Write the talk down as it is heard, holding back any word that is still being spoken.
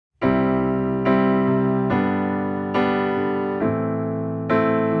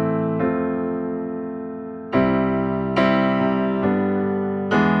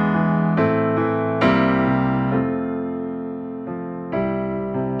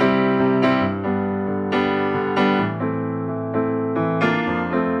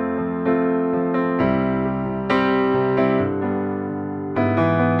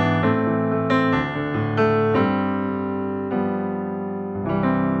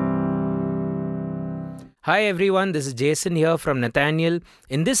Hi everyone, this is Jason here from Nathaniel.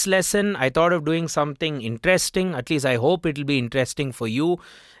 In this lesson, I thought of doing something interesting, at least I hope it will be interesting for you.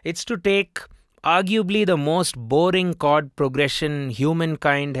 It's to take arguably the most boring chord progression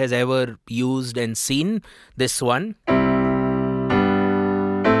humankind has ever used and seen, this one.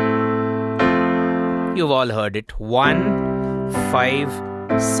 You've all heard it. 1,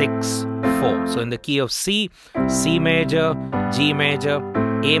 5, 6, 4. So in the key of C, C major, G major,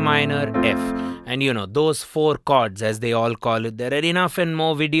 A minor, F. And you know, those 4 chords, as they all call it, there are enough and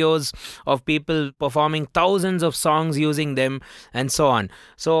more videos of people performing thousands of songs using them and so on.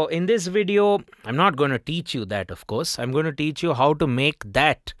 So in this video, I'm not going to teach you that, of course. I'm going to teach you how to make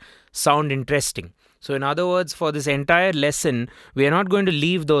that sound interesting. So in other words, for this entire lesson, we are not going to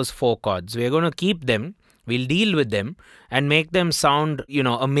leave those 4 chords. We are going to keep them. We'll deal with them and make them sound, you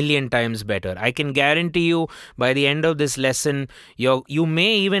know, 1,000,000 times better. I can guarantee you by the end of this lesson, you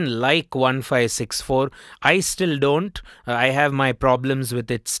may even like 1, 5, 6, 4. I still don't. I have my problems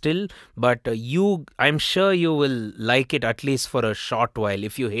with it still. But I'm sure you will like it at least for a short while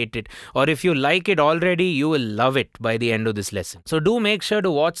if you hate it. Or if you like it already, you will love it by the end of this lesson. So do make sure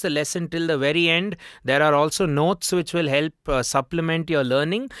to watch the lesson till the very end. There are also notes which will help supplement your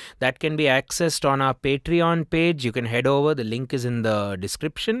learning that can be accessed on our Patreon page. You can head over, the link is in the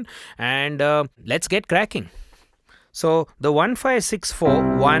description, and let's get cracking. So the 1, 5, 6,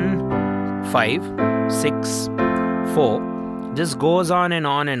 4, 1, 5, 6, 4 just goes on and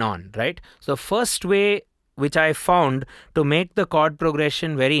on and on, right? So the first way which I found to make the chord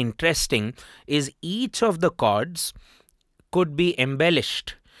progression very interesting is each of the chords could be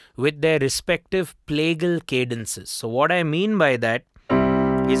embellished with their respective Plagal cadences. So what I mean by that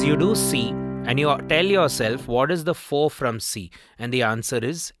is you do C and you tell yourself what is the 4 from C, and the answer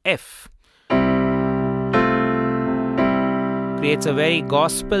is F. Creates a very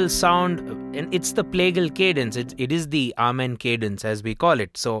gospel sound, and it's the Plagal cadence. It is the Amen cadence as we call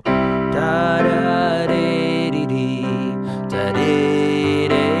it. So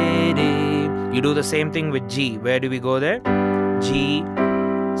you do the same thing with G. Where do we go there? G,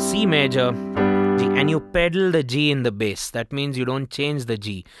 C major, G, and you pedal the G in the bass. That means you don't change the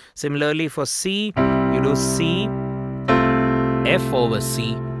G. Similarly for C, you do C, F over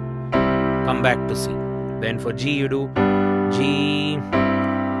C, come back to C. Then for G, you do G,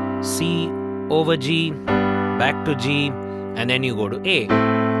 C over G, back to G, and then you go to A,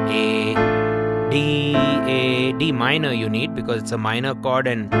 D minor you need because it's a minor chord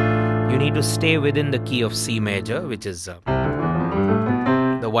and you need to stay within the key of C major, which is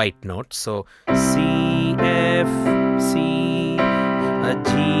the white note. So C, F, C,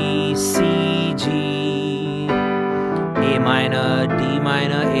 G, C, G, A minor, D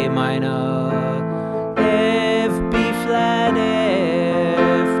minor, A minor, F, B flat,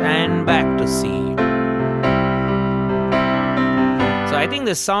 F, and back to C. So I think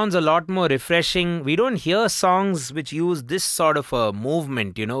this sounds a lot more refreshing. We don't hear songs which use this sort of a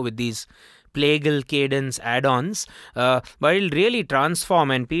movement, you know, with these Plagal cadence add-ons, but it'll really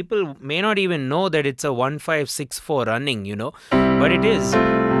transform, and people may not even know that it's a 1, 5, 6, 4 running, you know, but it is.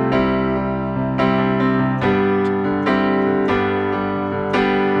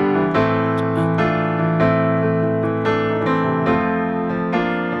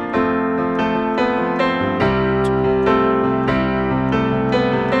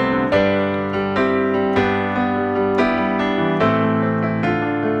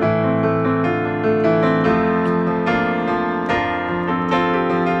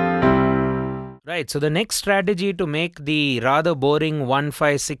 Right, so the next strategy to make the rather boring 1,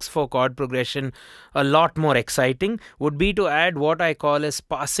 5, 6, 4 chord progression a lot more exciting would be to add what I call as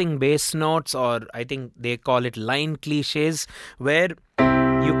passing bass notes, or I think they call it line cliches, where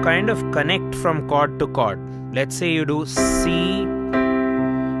you kind of connect from chord to chord. Let's say you do C,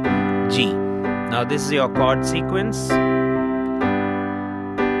 G. Now this is your chord sequence.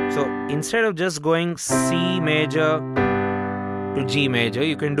 So instead of just going C major to G major,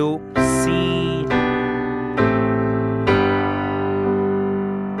 you can do C,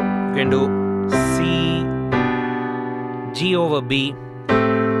 you can do C, G over B, you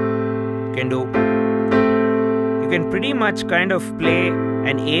can pretty much kind of play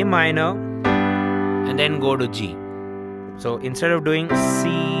an A minor and then go to G. So instead of doing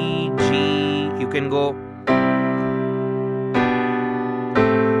C, G, you can go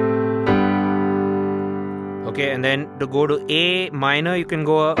okay, and then to go to A minor, you can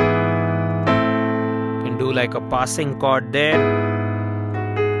go you can do like a passing chord there.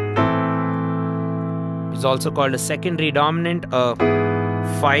 It's also called a secondary dominant, a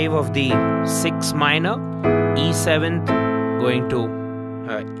 5 of the 6 minor, E7th going to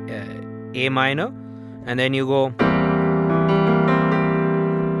A minor, and then you go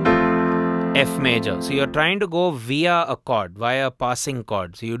F major. So you're trying to go via a chord, via a passing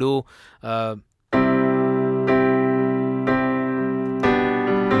chord. So you do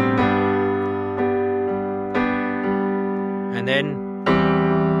and then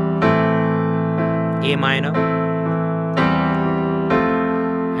A minor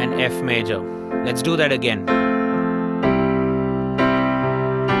and F major. Let's do that again.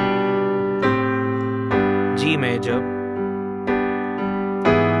 G major.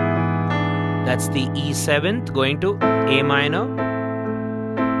 That's the E7th going to A minor.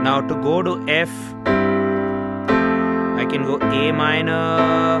 Now to go to F, I can go A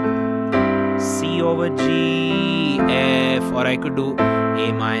minor, C over G, F, or I could do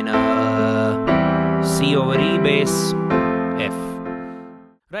A minor, C over E bass, F.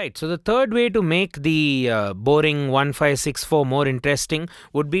 Right, so the third way to make the boring 1-5-6-4 more interesting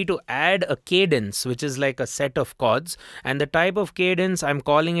would be to add a cadence, which is like a set of chords. And the type of cadence, I'm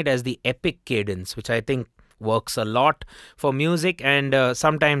calling it as the epic cadence, which I think works a lot for music, and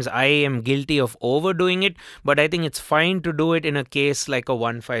sometimes I am guilty of overdoing it, but I think it's fine to do it in a case like a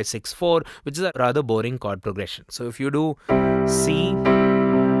 1-5-6-4, which is a rather boring chord progression. So if you do C,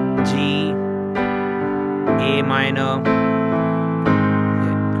 G, A minor,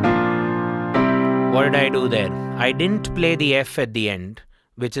 what did I do there? I didn't play the F at the end,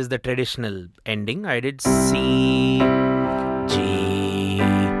 which is the traditional ending. I did C, G,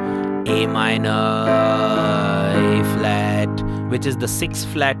 A minor, A flat, which is the 6th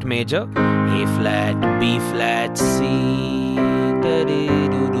flat major, A flat, B flat, C,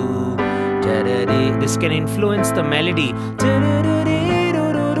 this can influence the melody.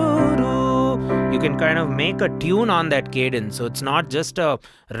 You can kind of make a tune on that cadence, so it's not just a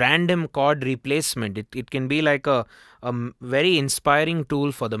random chord replacement. It can be like a very inspiring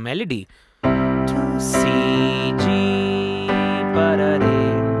tool for the melody. C, G, A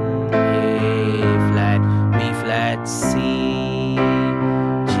flat, B flat, C,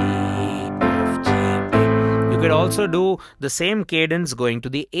 G, F, G, A. You could also do the same cadence going to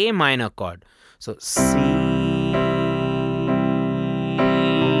the A minor chord. So C,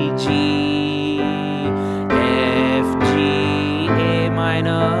 G,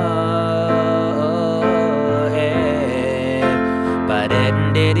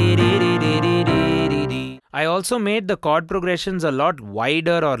 I also made the chord progressions a lot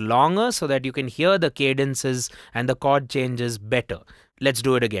wider or longer so that you can hear the cadences and the chord changes better. Let's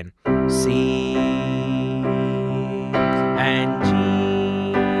do it again. C and G,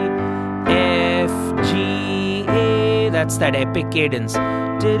 F, G, A. That's that epic cadence. F,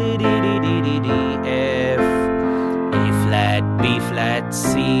 A flat, B flat,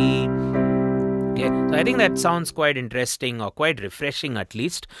 C. Okay, so I think that sounds quite interesting, or quite refreshing at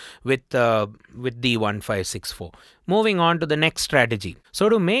least, with the 1-5-6-4. Moving on to the next strategy. So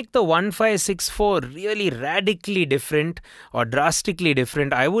to make the 1-5-6-4 really radically different or drastically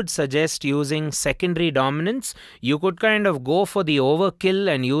different, I would suggest using secondary dominance. You could kind of go for the overkill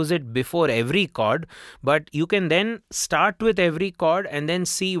and use it before every chord, but you can then start with every chord and then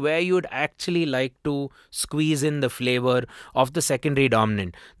see where you'd actually like to squeeze in the flavor of the secondary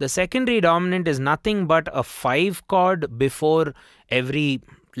dominant. The secondary dominant is nothing but a 5 chord before every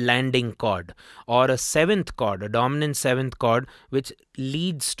landing chord, or a 7th chord, a dominant 7th chord, which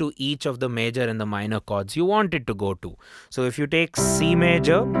leads to each of the major and the minor chords you want it to go to. So if you take C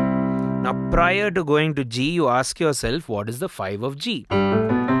major, now prior to going to G, you ask yourself, what is the 5 of G? The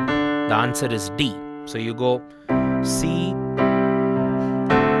answer is D. So you go C,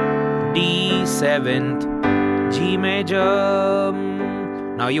 D, 7th, G major.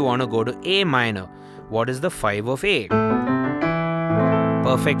 Now you want to go to A minor. What is the 5 of A?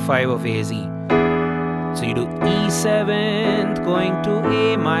 Perfect 5 of A is E. So you do E7th going to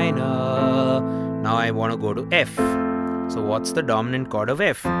A minor. Now I want to go to F. So what's the dominant chord of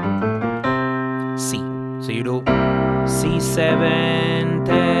F? C. So you do C7th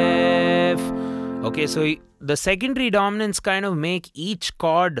F. Okay, so the secondary dominants kind of make each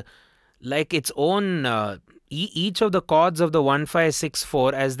chord like its own, each of the chords of the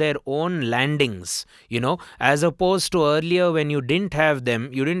 1-5-6-4 as their own landings, you know, as opposed to earlier when you didn't have them,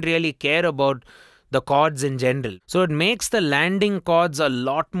 you didn't really care about the chords in general. So it makes the landing chords a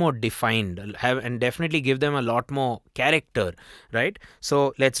lot more defined and definitely give them a lot more character, right?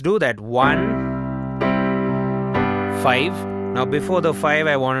 So let's do that. 1, 5. Now before the 5,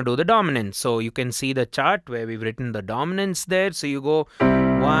 I want to do the dominance. So you can see the chart where we've written the dominance there. So you go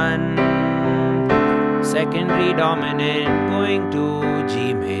 1, secondary dominant going to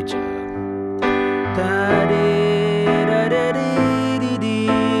G major.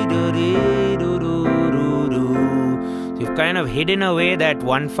 kind of hidden away that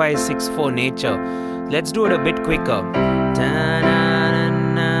 1, 5, 6, 4 nature. Let's do it a bit quicker.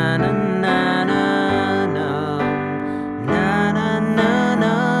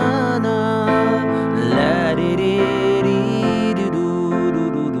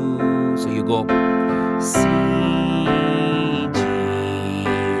 So you go C, G,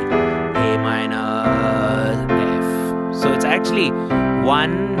 A minor, F. So it's actually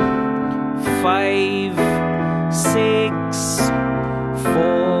 1, 5, 6,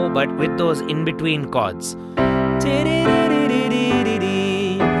 4, but with those in between chords.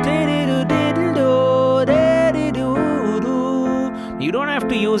 You don't have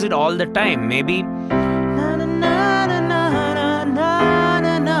to use it all the time. Maybe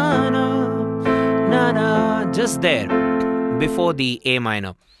just there before the A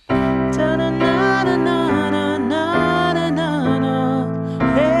minor.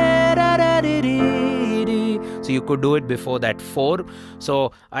 So you could do it before that 4.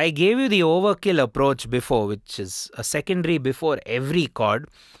 So I gave you the overkill approach before, which is a secondary before every chord.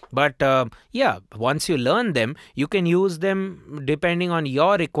 But yeah, once you learn them, you can use them depending on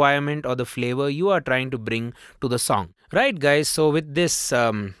your requirement or the flavor you are trying to bring to the song. Right, guys, so with this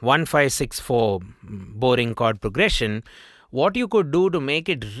 1, 5, 6, 4 boring chord progression, what you could do to make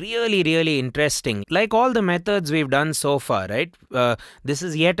it really, really interesting, like all the methods we've done so far, right? This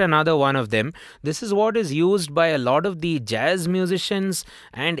is yet another one of them. This is what is used by a lot of the jazz musicians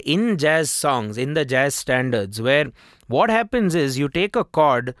and in jazz songs, in the jazz standards, where what happens is you take a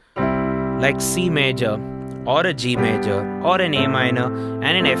chord like C major or a G major or an A minor and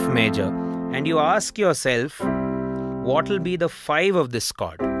an F major, and you ask yourself, what will be the 5 of this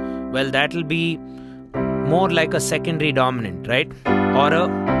chord? Well, that will be more like a secondary dominant, right? Or a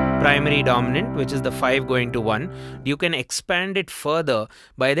primary dominant, which is the 5 going to 1. You can expand it further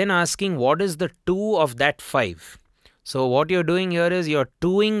by then asking what is the 2 of that 5. So what you're doing here is you're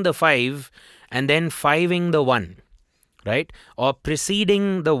 2ing the 5 and then 5ing the 1, right? Or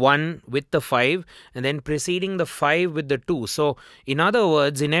preceding the 1 with the 5 and then preceding the 5 with the 2. So in other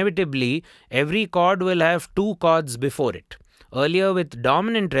words, inevitably, every chord will have 2 chords before it. Earlier with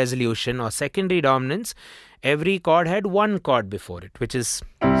dominant resolution or secondary dominance, every chord had 1 chord before it, which is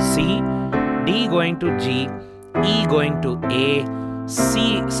C, D going to G, E going to A,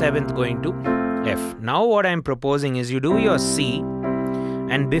 C 7th going to F. Now what I'm proposing is you do your C,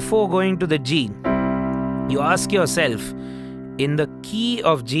 and before going to the G, you ask yourself, in the key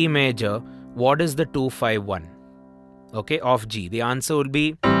of G major, what is the 2, 5, 1? Okay, of G. The answer would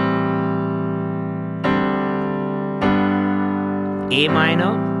be A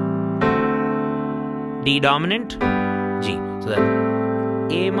minor, D dominant, G. So that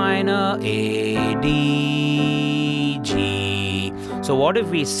A minor, A, D, G. So what if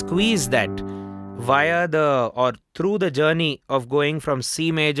we squeeze that via the or through the journey of going from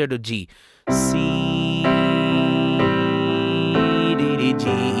C major to G? C, D, D, G,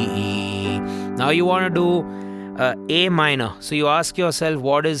 E. Now you want to do A minor. So you ask yourself,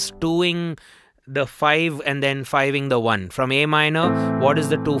 what is 2ing the 5 and then 5ing the 1? From A minor, what is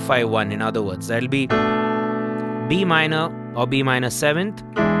the 2, 5, 1? In other words, that will be B minor or B minor 7th,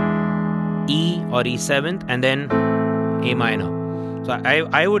 E or E 7th, and then A minor. So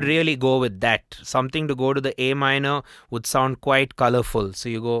I would really go with that. Something to go to the A minor would sound quite colorful. So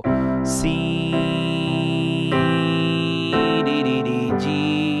you go C, D, D, D, G,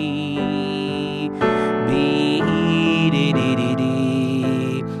 B, E, D, D, D, D.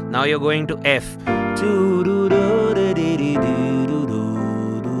 Now you're going to F.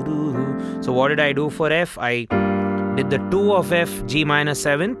 So what did I do for F? I did the 2 of F, G minor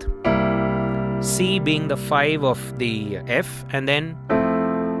 7th, C being the 5 of the F, and then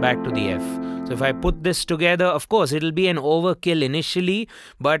back to the F. So if I put this together, of course, it'll be an overkill initially,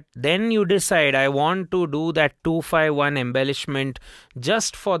 but then you decide, I want to do that 2, 5, 1 embellishment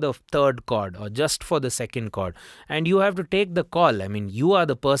just for the 3rd chord or just for the 2nd chord. And you have to take the call. I mean, you are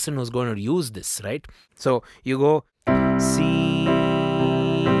the person who's going to use this, right? So you go C,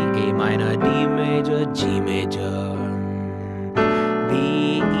 A minor, D major, G major, B,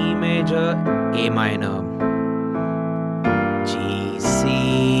 E major, A minor, G,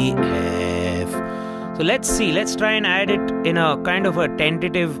 C, F. So let's see, let's try and add it in a kind of a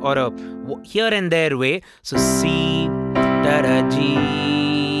tentative or a here and there way. So C, da, da, G,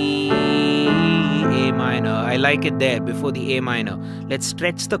 A minor. I like it there before the A minor. Let's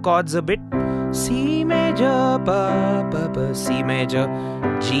stretch the chords a bit. C major, ba, ba, ba, C major,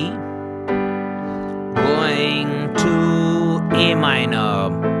 G, going to A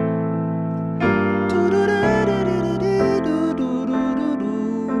minor.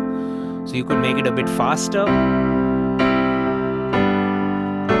 So you could make it a bit faster.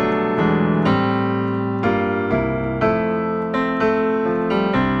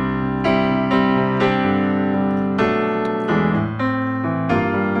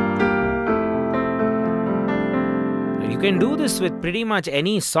 can do this with pretty much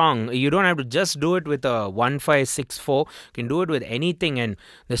any song. You don't have to just do it with a 1-5-6-4. You can do it with anything, and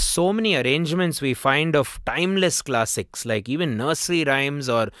there's so many arrangements we find of timeless classics, like even nursery rhymes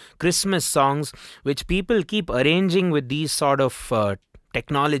or Christmas songs, which people keep arranging with these sort of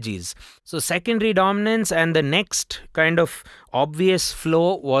technologies. So secondary dominance, and the next kind of obvious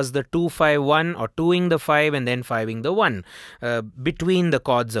flow was the 2-5-1, or 2ing the 5 and then 5ing the 1 between the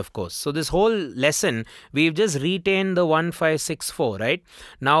chords, of course. So this whole lesson we've just retained the 1-5-6-4, right?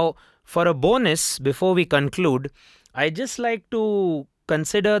 Now for a bonus, before we conclude, I just like to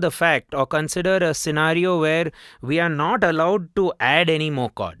consider the fact, or consider a scenario where we are not allowed to add any more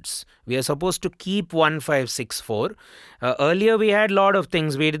chords. We are supposed to keep 1-5-6-4. Earlier we had a lot of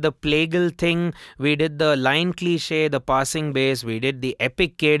things. We did the Plagal thing, we did the line cliche, the passing bass, we did the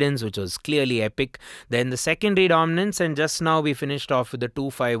epic cadence, which was clearly epic, then the secondary dominance, and just now we finished off with the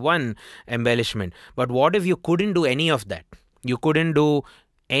 2-5-1 embellishment. But what if you couldn't do any of that? You couldn't do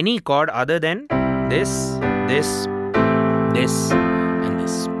any chord other than this, this, this, and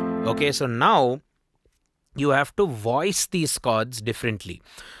this. Okay, so now you have to voice these chords differently.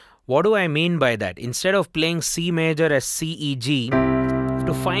 What do I mean by that? Instead of playing C major as C, E, G,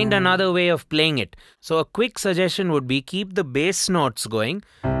 to find another way of playing it. So a quick suggestion would be keep the bass notes going,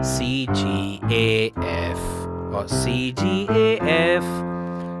 C, G, A, F, or C, G, A, F.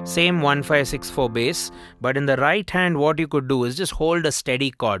 Same 1-5-6-4 bass, but in the right hand what you could do is just hold a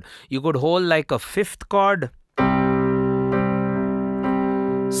steady chord. You could hold like a 5th chord,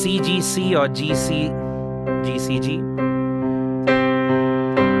 C, G, C, or G, C, G, C, G.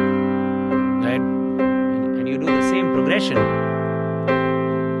 Right? And you do the same progression.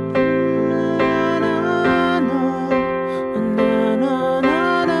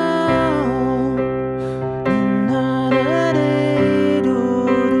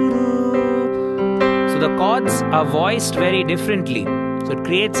 So the chords are voiced very differently. So it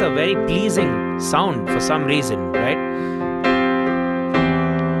creates a very pleasing sound for some reason, right?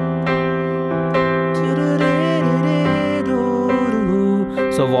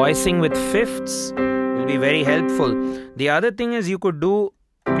 So voicing with fifths will be very helpful. The other thing is you can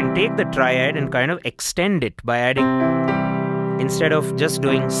take the triad and kind of extend it by adding, instead of just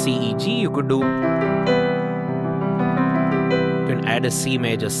doing C, E, G, you can add a C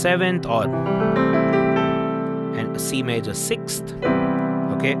major 7th or a C major 6th.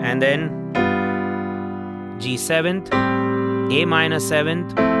 Okay, and then G 7th, A minor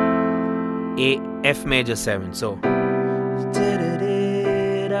 7th, A, F major 7th. So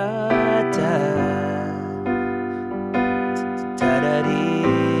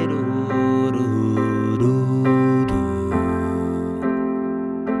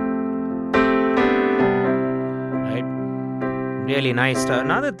really nice.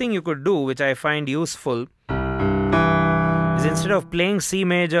 Another thing you could do, which I find useful, is instead of playing C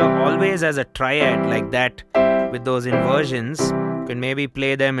major always as a triad like that with those inversions, you can maybe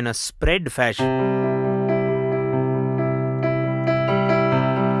play them in a spread fashion.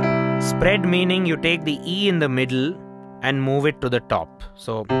 Spread meaning you take the E in the middle and move it to the top.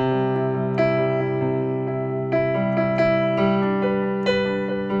 So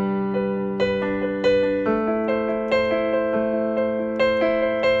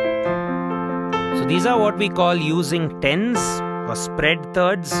these are what we call using 10s or spread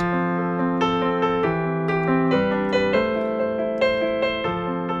thirds.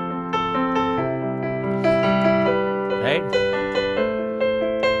 Right?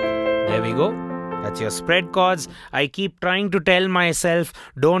 There we go. That's your spread chords. I keep trying to tell myself,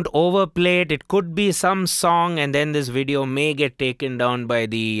 don't overplay it. It could be some song and then this video may get taken down by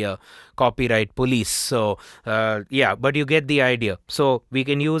the copyright police. So yeah, but you get the idea. So we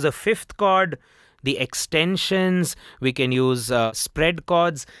can use a 5th chord, the extensions, we can use spread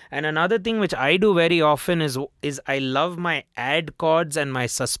chords. And another thing which I do very often is I love my add chords and my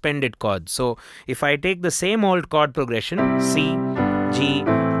suspended chords. So if I take the same old chord progression, C, G,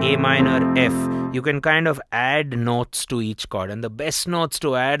 A minor, F, you can kind of add notes to each chord. And the best notes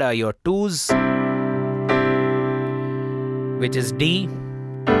to add are your 2s, which is D,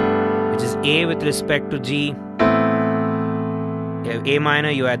 which is A with respect to G. A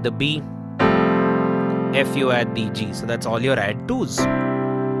minor, you add the B. F, you add the G. So that's all your add 2s.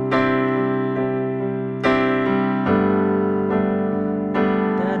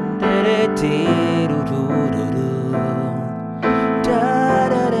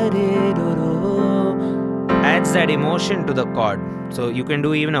 Adds that emotion to the chord. So you can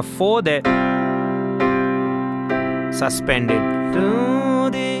do even a 4 there. Suspended.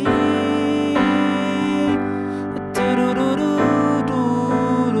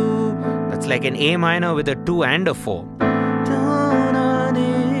 Like an A minor with a 2 and a 4.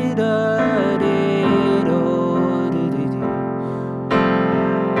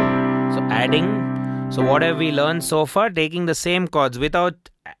 So what have we learned so far? Taking the same chords without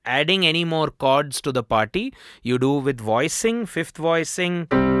adding any more chords to the party. You do with voicing, fifth voicing.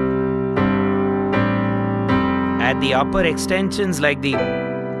 Add the upper extensions like the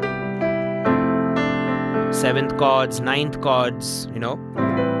seventh chords, ninth chords,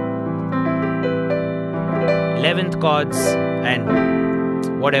 11th chords,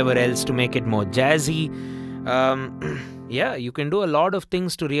 and whatever else to make it more jazzy. Yeah, you can do a lot of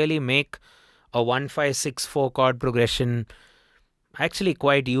things to really make a 1-5-6-4 chord progression actually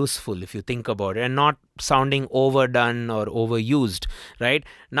quite useful if you think about it, and not sounding overdone or overused, right?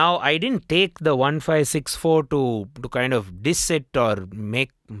 Now, I didn't take the 1-5-6-4 to kind of diss it or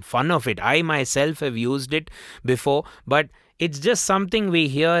make fun of it. I myself have used it before, but it's just something we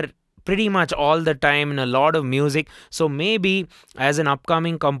hear pretty much all the time in a lot of music. So maybe as an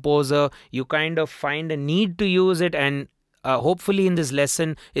upcoming composer, you kind of find a need to use it, and hopefully in this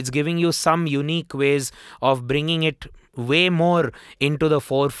lesson, it's giving you some unique ways of bringing it way more into the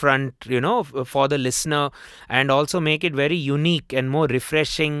forefront, for the listener, and also make it very unique and more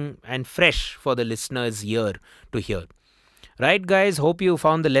refreshing and fresh for the listener's ear to hear. Right, guys, hope you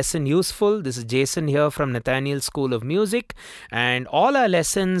found the lesson useful. This is Jason here from Nathaniel School of Music, and all our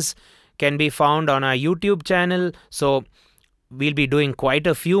lessons can be found on our YouTube channel. So we'll be doing quite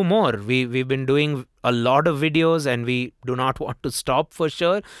a few more. We've been doing a lot of videos, and we do not want to stop for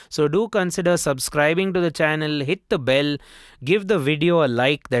sure. So do consider subscribing to the channel, hit the bell, give the video a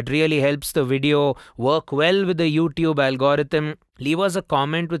like. That really helps the video work well with the YouTube algorithm. Leave us a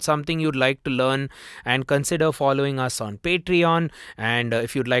comment with something you'd like to learn, and consider following us on Patreon. And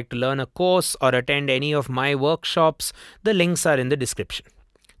if you'd like to learn a course or attend any of my workshops, the links are in the description.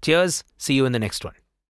 Cheers. See you in the next one.